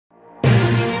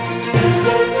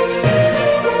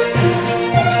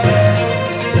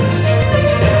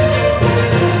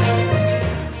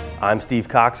I'm Steve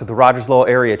Cox with the Rogersville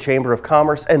Area Chamber of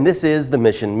Commerce, and this is the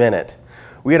Mission Minute.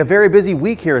 We had a very busy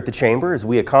week here at the Chamber as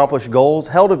we accomplished goals,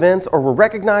 held events, or were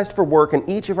recognized for work in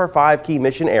each of our 5 key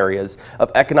mission areas of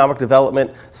economic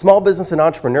development, small business and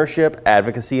entrepreneurship,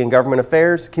 advocacy and government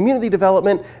affairs, community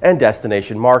development, and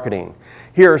destination marketing.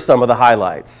 Here are some of the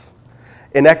highlights.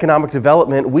 In economic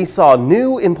development, we saw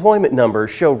new employment numbers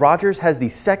show Rogers has the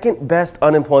second best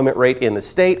unemployment rate in the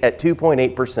state at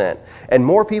 2.8%, and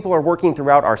more people are working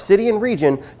throughout our city and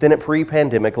region than at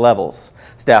pre-pandemic levels.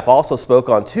 Staff also spoke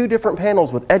on 2 different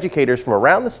panels with educators from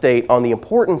around the state on the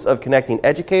importance of connecting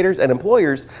educators and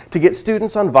employers to get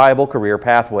students on viable career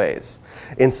pathways.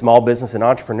 In small business and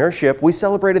entrepreneurship, we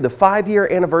celebrated the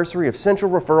 5-year anniversary of Central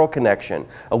Referral Connection,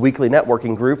 a weekly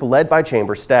networking group led by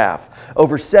Chamber staff.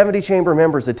 Over 70 Chamber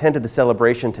members attended the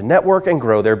celebration to network and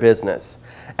grow their business.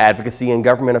 Advocacy and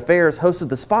Government Affairs hosted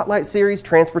the Spotlight Series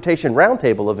Transportation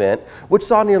Roundtable event, which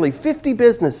saw nearly 50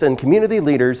 business and community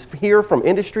leaders hear from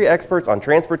industry experts on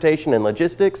transportation and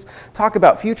logistics, talk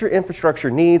about future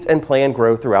infrastructure needs, and plan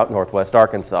growth throughout Northwest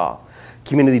Arkansas.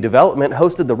 Community Development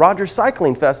hosted the Rogers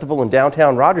Cycling Festival in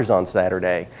downtown Rogers on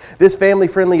Saturday. This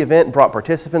family-friendly event brought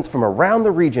participants from around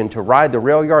the region to ride the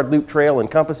Rail Yard Loop Trail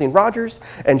encompassing Rogers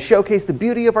and showcase the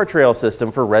beauty of our trail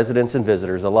system for residents and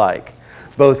visitors alike.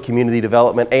 Both Community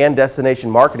Development and Destination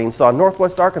Marketing saw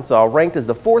Northwest Arkansas ranked as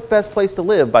the 4th best place to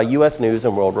live by U.S. News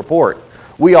and World Report.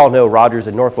 We all know Rogers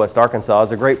in Northwest Arkansas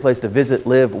is a great place to visit,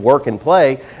 live, work, and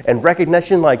play, and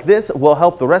recognition like this will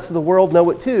help the rest of the world know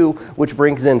it too, which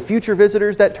brings in future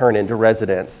visitors that turn into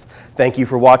residents. Thank you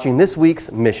for watching this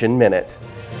week's Mission Minute.